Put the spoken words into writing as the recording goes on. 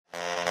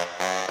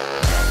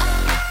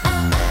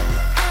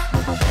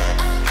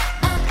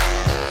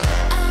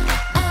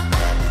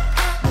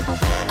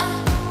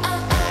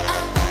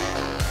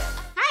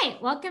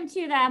welcome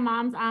to the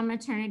Moms on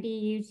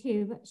Maternity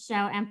YouTube show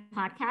and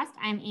podcast.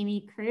 I'm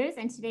Aimee Cruz,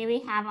 and today we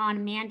have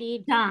on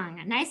Mandi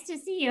Doung. Nice to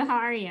see you. How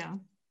are you?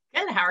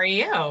 Good. How are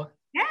you?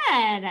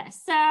 Good.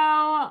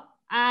 So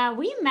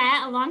we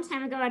met a long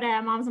time ago at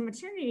a Moms on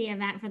Maternity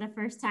event for the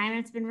first time, and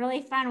it's been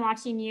really fun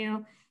watching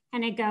you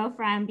kind of go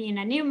from being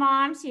a new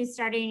mom to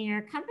starting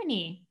your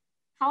company.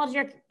 How old's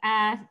your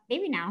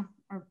baby now?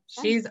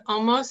 She's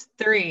almost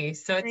 3,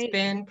 so it's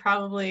been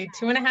probably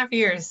 2.5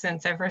 years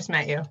since I first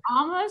met you.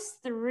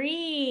 Almost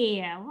 3.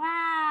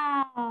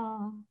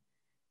 Wow.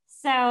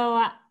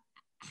 So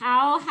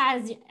how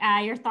has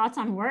your thoughts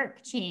on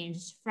work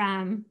changed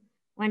from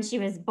when she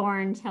was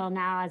born till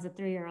now as a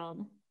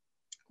 3-year-old?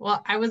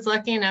 Well, I was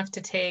lucky enough to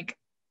take,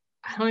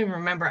 I don't even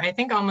remember, I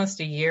think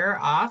almost a year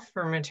off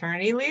for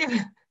maternity leave.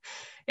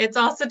 It's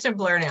all such a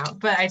blur now,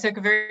 but I took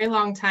a very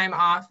long time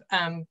off.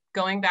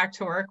 Going back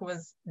to work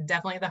was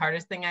definitely the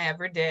hardest thing I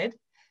ever did.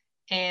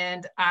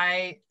 And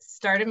I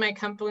started my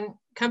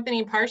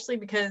company partially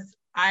because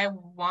I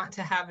want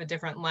to have a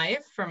different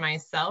life for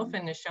myself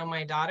and to show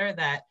my daughter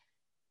that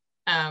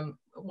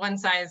one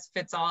size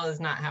fits all is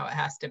not how it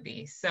has to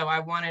be. So I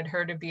wanted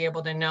her to be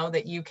able to know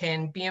that you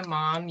can be a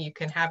mom, you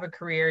can have a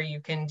career, you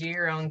can do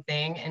your own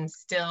thing and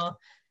still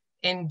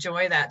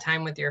enjoy that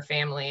time with your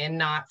family and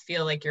not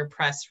feel like you're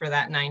pressed for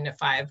that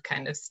 9-to-5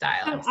 kind of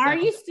style. So are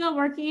you still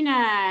working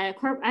a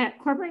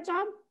corporate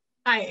job?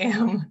 I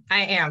am.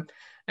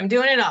 I'm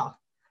doing it all.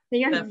 So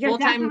you're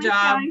full-time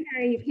job. Showing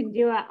her you can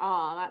do it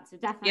all. That's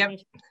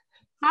definitely. Yep.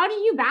 How do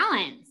you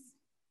balance?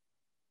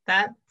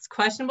 That's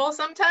questionable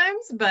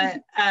sometimes,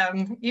 but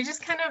you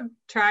just kind of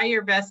try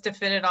your best to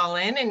fit it all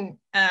in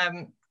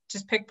and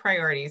just pick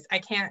priorities. I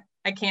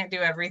can't do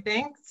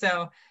everything.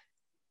 So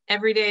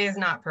every day is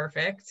not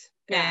perfect.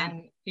 Yeah.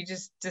 And you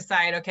just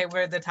decide, okay, what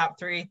are the top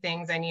 3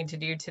 things I need to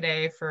do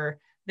today for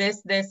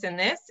this, this, and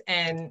this?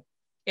 And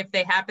if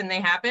they happen, they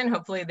happen.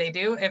 Hopefully they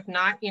do. If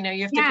not, you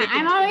have to pick.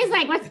 I'm always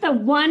like, what's the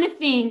one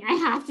thing I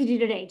have to do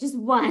today? Just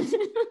one.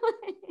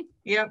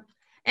 Yep.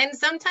 And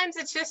sometimes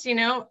it's just,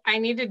 I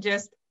need to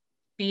just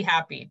be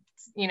happy.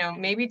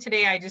 Maybe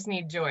today I just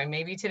need joy.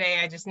 Maybe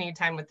today I just need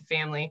time with the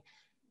family.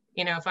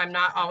 If I'm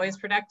not always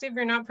productive,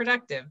 you're not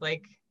productive.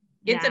 Like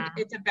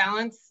it's a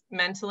balance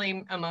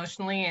mentally,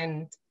 emotionally,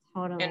 and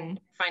totally and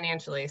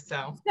financially.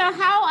 So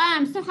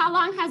how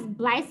long has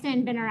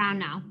Blyssen been around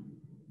now?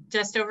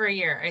 Just over a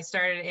year. I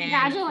started in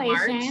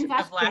Congratulations.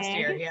 March of last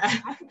year. Yeah.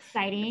 That's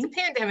exciting. It's a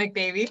pandemic,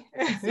 baby.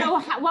 So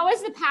what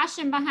was the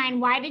passion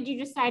behind, why did you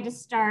decide to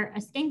start a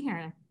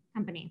skincare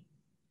company?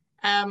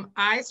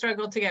 I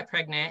struggled to get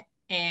pregnant,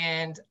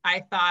 and I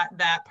thought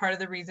that part of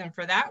the reason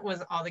for that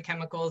was all the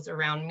chemicals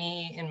around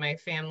me and my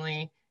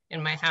family,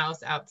 in my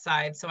house,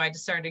 outside. So I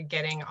just started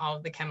getting all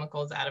of the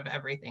chemicals out of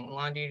everything: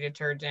 laundry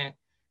detergent,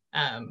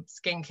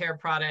 skincare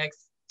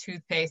products,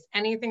 toothpaste,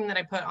 anything that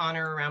I put on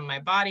or around my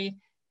body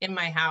in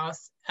my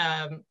house.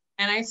 And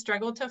I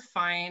struggled to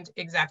find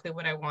exactly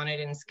what I wanted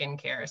in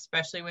skincare,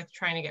 especially with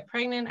trying to get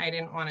pregnant. I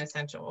didn't want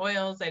essential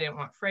oils. I didn't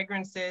want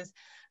fragrances.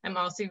 I'm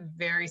also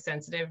very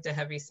sensitive to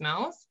heavy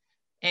smells.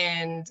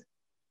 And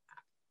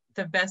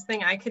the best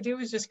thing I could do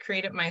was just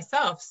create it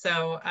myself.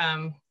 So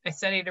I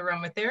studied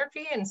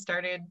aromatherapy and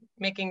started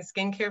making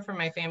skincare for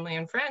my family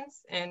and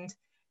friends. And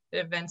it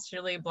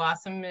eventually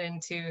blossomed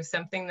into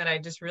something that I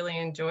just really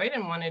enjoyed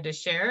and wanted to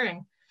share.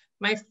 And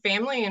my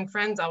family and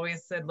friends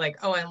always said, like,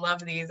 oh, I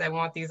love these. I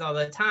want these all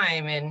the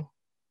time. And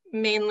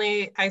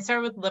mainly I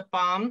started with lip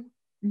balm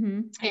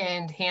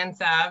and hand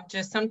salve,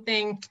 just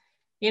something,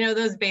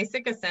 those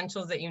basic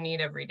essentials that you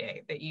need every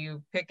day that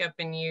you pick up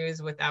and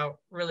use without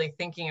really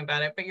thinking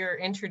about it, but you're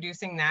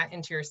introducing that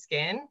into your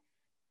skin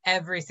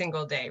every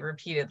single day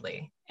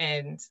repeatedly.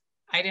 And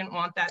I didn't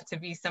want that to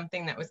be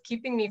something that was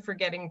keeping me from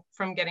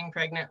getting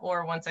pregnant,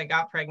 or once I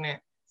got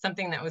pregnant,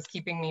 something that was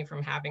keeping me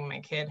from having my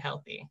kid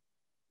healthy.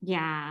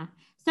 Yeah.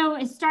 So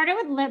it started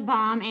with lip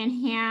balm and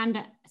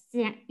hand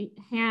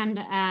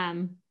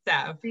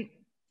salve.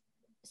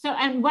 So,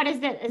 and what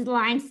is it? Is the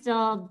line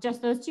still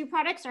just those 2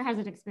 products, or has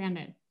it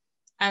expanded?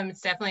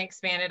 It's definitely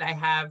expanded. I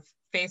have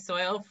face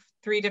oil,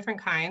 3 different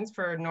kinds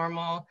for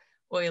normal,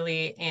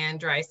 oily, and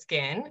dry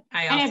skin.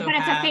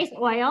 It's a face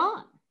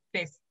oil.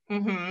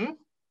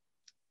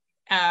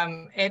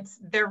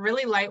 They're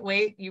really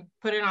lightweight. You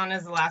put it on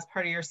as the last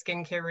part of your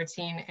skincare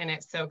routine, and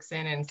it soaks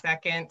in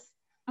seconds.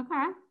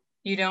 Okay.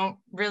 You don't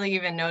really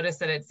even notice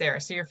that it's there.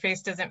 So your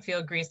face doesn't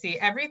feel greasy.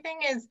 Everything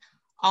is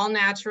all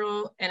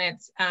natural, and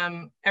it's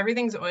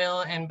everything's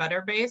oil and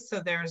butter based. So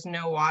there's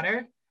no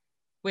water,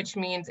 which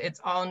means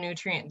it's all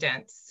nutrient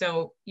dense.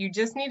 So you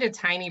just need a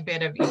tiny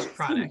bit of each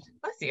product.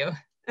 Bless you.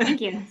 Thank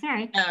you.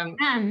 Sorry.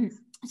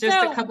 Just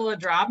a couple of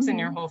drops and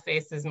your whole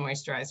face is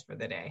moisturized for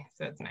the day.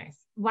 So it's nice.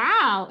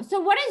 Wow. So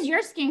what does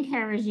your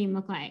skincare regime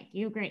look like?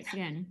 You have great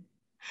skin.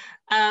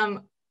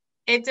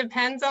 It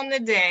depends on the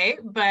day,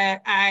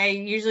 but I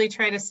usually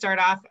try to start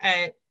off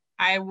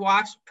I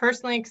wash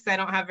personally, because I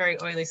don't have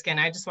very oily skin.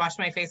 I just wash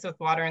my face with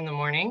water in the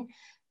morning.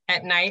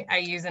 At night, I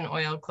use an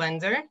oil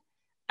cleanser.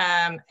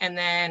 And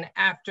then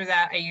after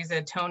that, I use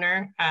a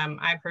toner.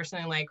 I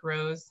personally like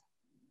rose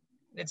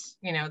it's,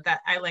 you know,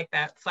 that I like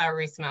that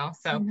flowery smell.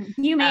 So Do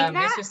you make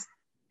that?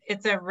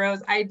 it's a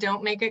rose. I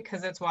don't make it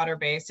because it's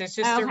water-based. It's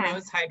just a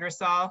rose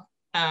hydrosol,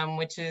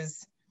 which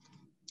is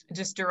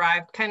just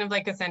derived kind of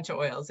like essential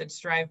oils. It's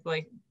derived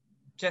like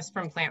just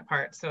from plant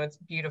parts. So it's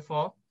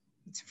beautiful.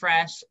 It's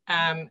fresh.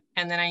 And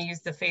then I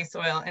use the face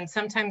oil. And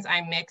sometimes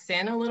I mix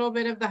in a little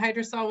bit of the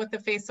hydrosol with the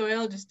face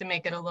oil just to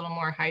make it a little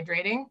more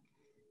hydrating.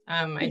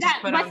 I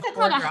just put on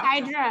 4 drops.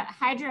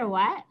 Hydra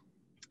what?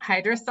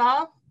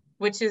 Hydrosol,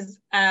 which is,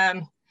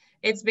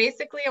 it's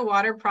basically a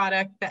water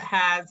product that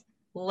has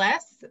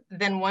less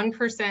than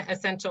 1%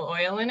 essential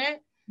oil in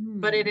it,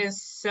 but it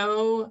is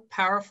so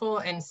powerful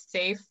and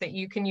safe that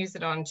you can use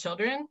it on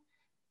children.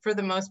 For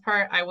the most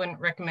part, I wouldn't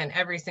recommend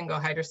every single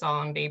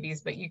hydrosol on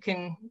babies, but you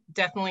can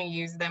definitely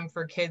use them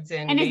for kids.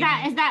 And is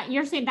that,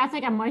 you're saying that's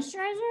like a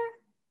moisturizer?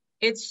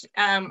 It's,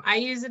 I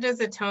use it as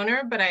a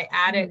toner, but I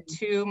add it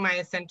to my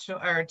essential,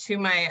 or to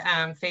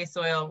my face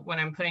oil when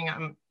I'm putting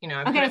on, you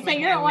know. Okay, so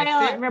your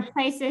oil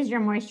replaces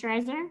your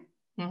moisturizer?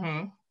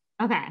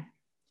 Okay.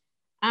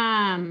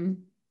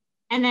 And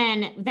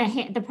then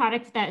the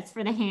product that's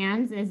for the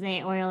hands is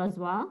the oil as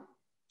well?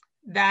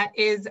 That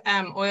is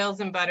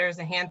oils and butters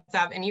and hand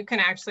salve, and you can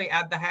actually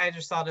add the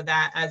hydrosol to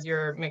that as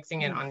you're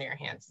mixing it on your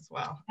hands as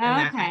well. And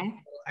that adds a little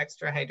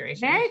extra hydration.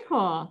 Very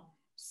cool.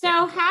 So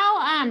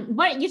how,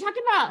 what you talked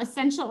about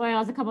essential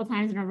oils a couple of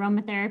times in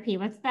aromatherapy.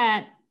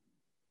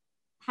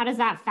 How does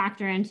that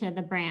factor into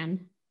the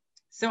brand?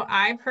 So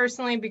I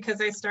personally, because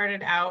I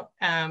started out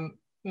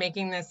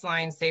making this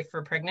line safe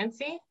for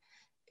pregnancy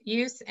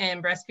use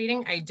and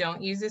breastfeeding, I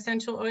don't use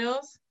essential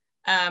oils.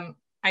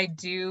 I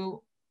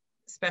do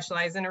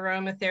specialize in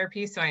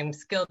aromatherapy, so I'm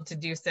skilled to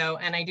do so.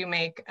 And I do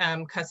make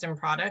custom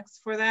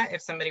products for that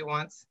if somebody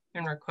wants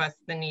and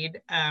requests the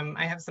need.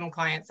 I have some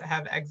clients that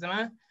have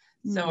eczema.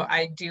 So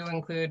I do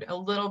include a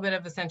little bit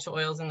of essential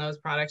oils in those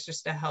products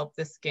just to help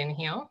the skin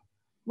heal.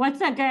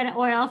 What's a good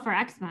oil for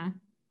eczema?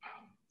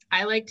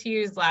 I like to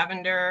use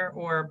lavender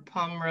or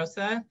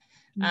palmarosa.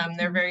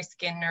 They're very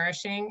skin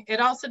nourishing. It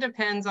also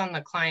depends on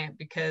the client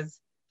because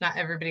not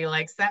everybody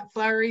likes that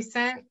flowery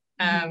scent.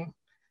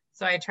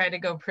 So I try to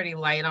go pretty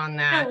light on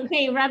that. So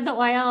they rub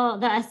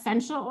the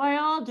essential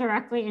oil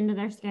directly into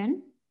their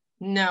skin?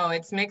 No,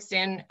 it's mixed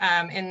in.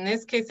 In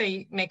this case,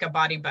 I make a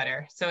body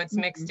butter. So it's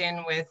mixed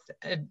in with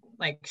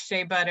like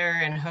shea butter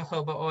and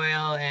jojoba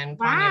oil and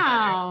palm butter.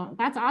 Wow,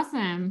 that's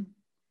awesome.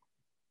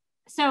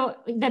 So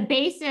the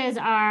bases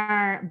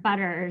are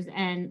butters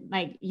and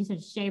like you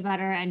said, shea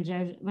butter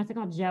and what's it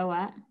called?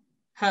 What?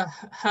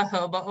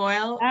 Jojoba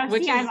oil. Oh, I've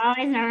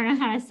always never known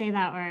how to say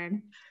that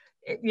word.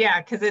 Yeah,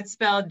 because it's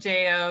spelled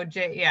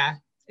J-O-J. Yeah.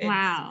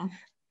 Wow.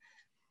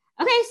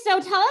 Okay, so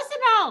tell us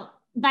about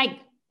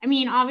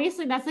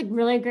obviously that's like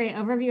really great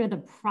overview of the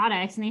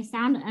products and they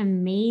sound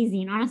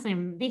amazing. Honestly,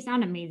 they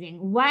sound amazing.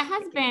 What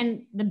has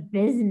been the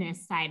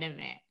business side of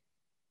it?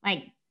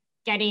 Like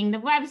getting the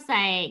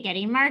website,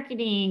 getting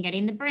marketing,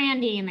 getting the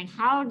branding, like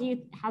how's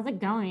it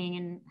going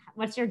and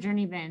what's your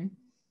journey been?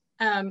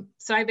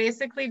 So I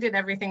basically did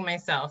everything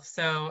myself.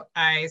 So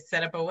I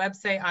set up a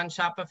website on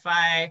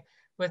Shopify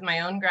with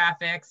my own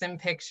graphics and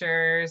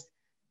pictures.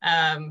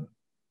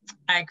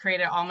 I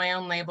created all my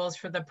own labels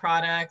for the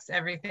products,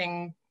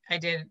 everything. I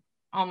did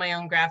all my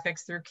own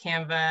graphics through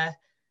Canva.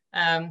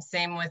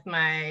 Same with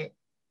my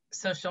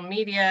social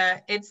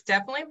media. It's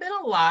definitely been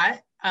a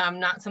lot.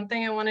 Not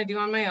something I want to do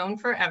on my own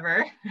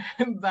forever,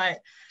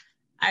 but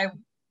I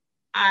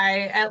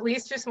at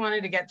least just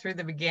wanted to get through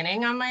the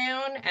beginning on my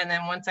own. And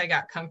then once I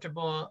got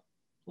comfortable,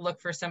 look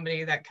for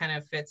somebody that kind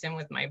of fits in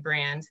with my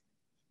brand.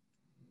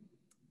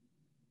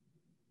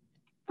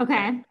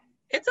 Okay.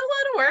 It's a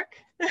lot of work.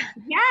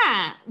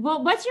 Yeah.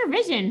 Well, what's your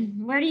vision?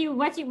 What do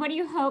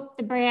you hope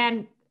the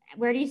brand,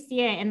 where do you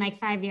see it in like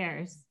 5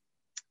 years?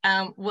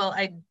 Well,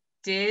 I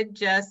did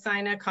just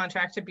sign a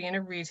contract to be in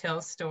a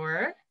retail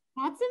store.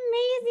 That's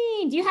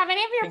amazing. Do you have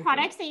any of your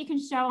products that you can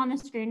show on the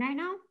screen right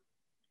now?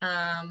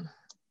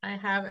 I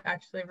have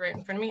actually right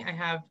in front of me, I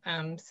have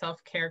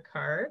self-care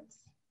cards.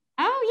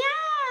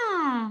 Oh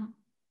yeah.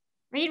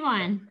 Read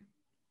one.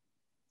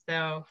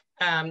 So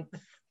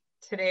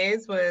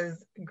today's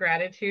was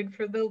gratitude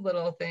for the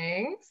little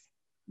things.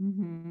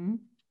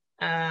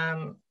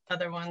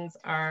 Other ones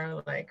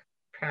are like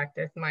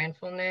practice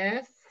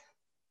mindfulness.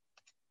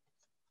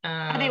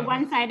 Are they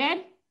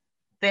one-sided?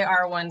 They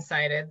are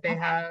one-sided. They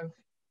have.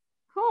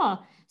 Cool.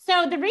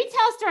 So the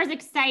retail store is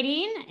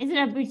exciting. Is it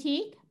a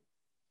boutique?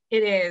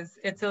 It is.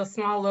 It's a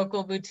small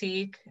local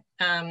boutique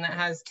that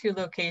has 2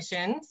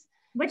 locations.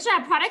 Which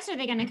products are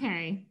they going to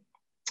carry?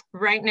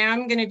 Right now,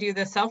 I'm going to do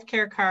the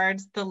self-care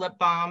cards, the lip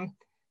balm,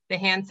 the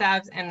hand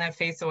salves, and the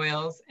face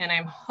oils. And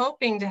I'm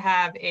hoping to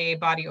have a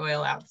body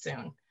oil out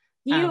soon.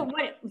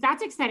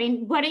 That's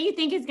exciting. What do you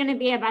think is going to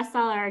be a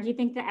bestseller? Or do you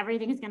think that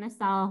everything is going to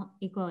sell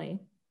equally?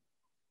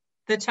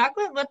 The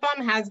chocolate lip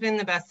balm has been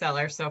the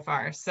bestseller so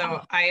far.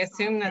 So I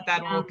assume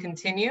that will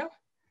continue.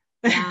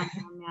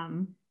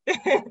 Yum.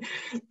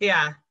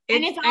 Yeah.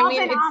 And it's all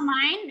been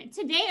online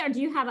today, or do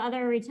you have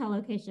other retail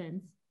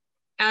locations?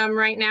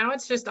 Right now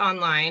it's just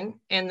online,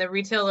 and the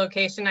retail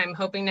location I'm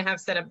hoping to have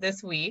set up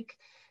this week.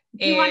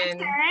 Do you want to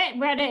share it,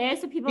 where it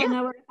is, so people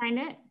know where to find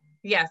it?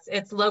 Yes,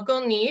 it's Local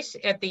Niche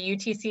at the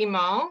UTC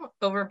Mall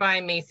over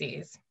by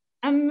Macy's.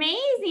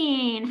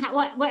 Amazing.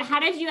 How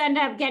did you end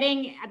up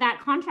getting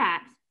that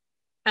contract?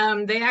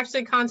 They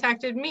actually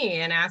contacted me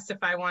and asked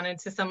if I wanted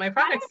to sell my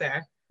products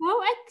there.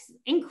 So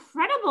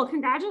incredible.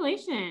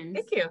 Congratulations.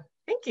 Thank you.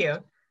 Thank you.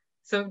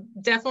 So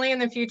definitely in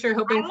the future,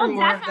 hoping for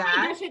more of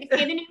that. Say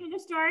the name of the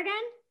store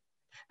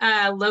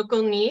again.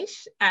 Local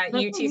Niche at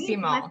UTC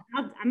Mall.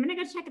 I'm gonna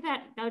go check it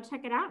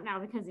out now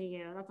because of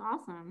you. That's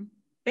awesome.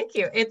 Thank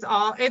you.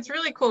 It's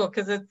really cool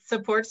because it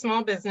supports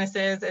small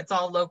businesses. It's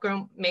all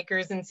local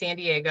makers in San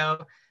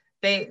Diego.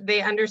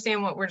 They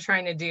understand what we're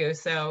trying to do.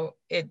 So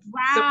it's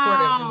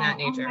supportive in that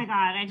nature. Oh my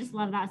God. I just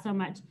love that so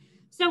much.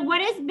 So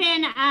what has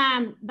been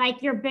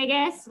like your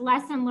biggest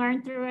lesson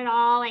learned through it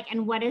all? Like,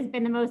 and what has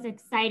been the most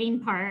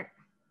exciting part?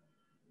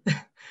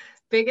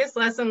 Biggest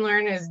lesson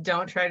learned is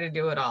don't try to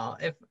do it all.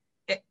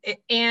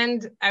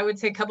 And I would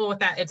say coupled with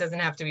that, it doesn't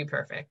have to be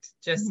perfect.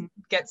 Just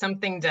get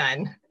something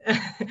done.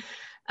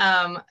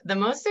 The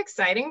most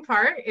exciting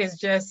part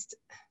is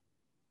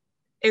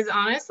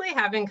honestly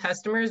having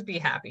customers be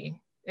happy.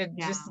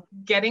 Just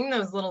getting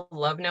those little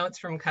love notes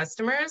from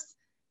customers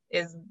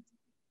is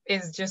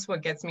just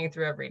what gets me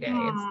through every day.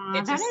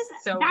 It's just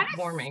so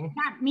warming.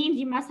 That means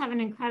you must have an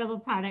incredible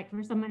product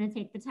for someone to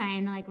take the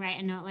time to like write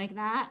a note like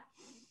that.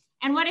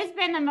 And what has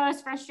been the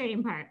most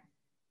frustrating part?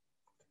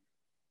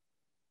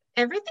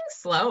 Everything's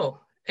slow.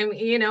 I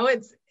mean,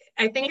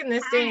 I think in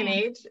this day and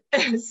age,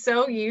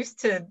 so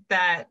used to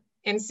that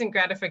instant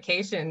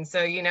gratification. So,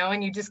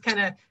 and you just kind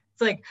of,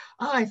 it's like,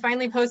 oh, I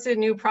finally posted a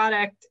new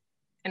product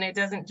and it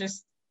doesn't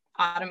just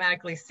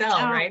automatically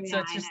sell, right? So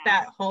it's just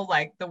that whole,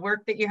 like the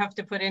work that you have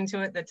to put into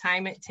it, the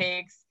time it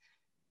takes.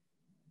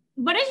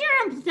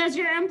 Does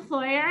your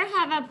employer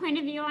have a point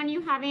of view on you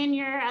having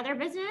your other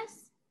business?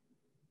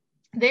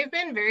 They've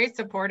been very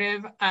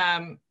supportive.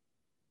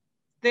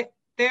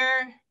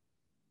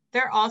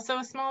 They're also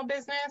a small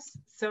business.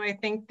 So I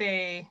think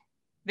they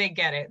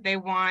get it. They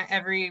want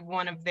every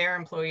one of their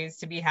employees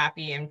to be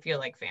happy and feel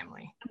like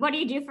family. What do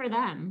you do for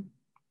them?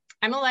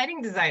 I'm a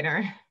lighting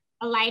designer.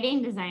 A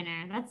lighting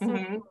designer. That's so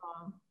cool.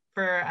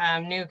 For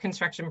new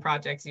construction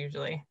projects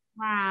usually.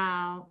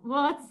 Wow.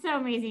 Well, it's so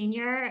amazing.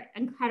 You're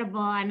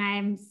incredible. And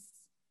I'm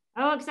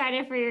so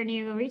excited for your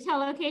new retail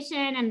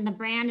location, and the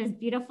brand is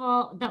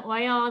beautiful. The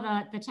oil,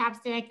 the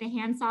chapstick, the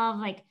hand salve,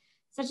 like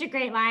such a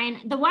great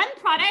line. The one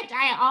product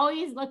I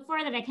always look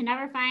for that I can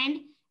never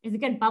find is a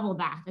good bubble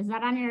bath. Is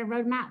that on your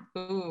roadmap?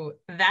 Ooh,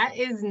 that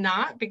is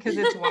not, because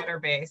it's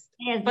water-based.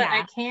 But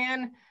I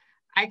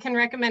can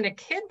recommend a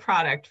kid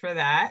product for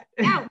that.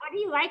 Yeah, what do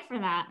you like for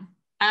that?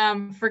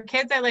 For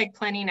kids, I like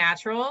Plenty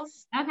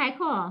Naturals. Okay,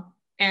 cool.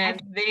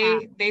 And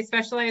they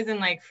specialize in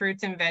like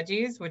fruits and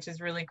veggies, which is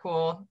really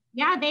cool.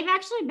 Yeah, they've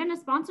actually been a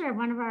sponsor of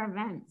one of our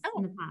events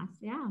in the past.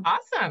 Yeah.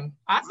 Awesome.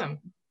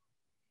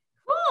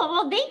 Cool.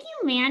 Well, thank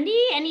you, Mandi.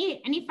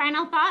 Any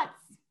final thoughts?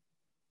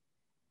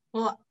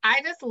 Well,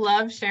 I just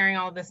love sharing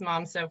all this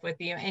mom stuff with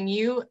you, and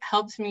you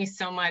helped me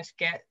so much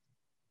get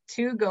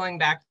to going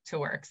back to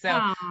work. So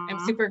I'm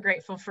super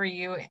grateful for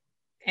you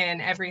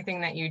and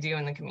everything that you do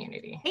in the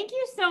community. Thank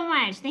you so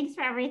much. Thanks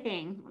for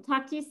everything. We'll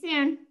talk to you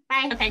soon.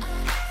 Bye. Okay.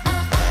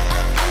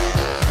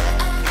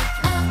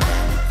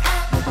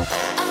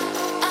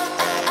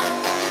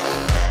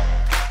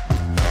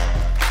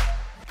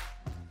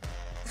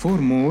 For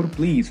more,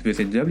 please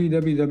visit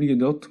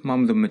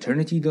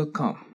www.momsofmaternity.com.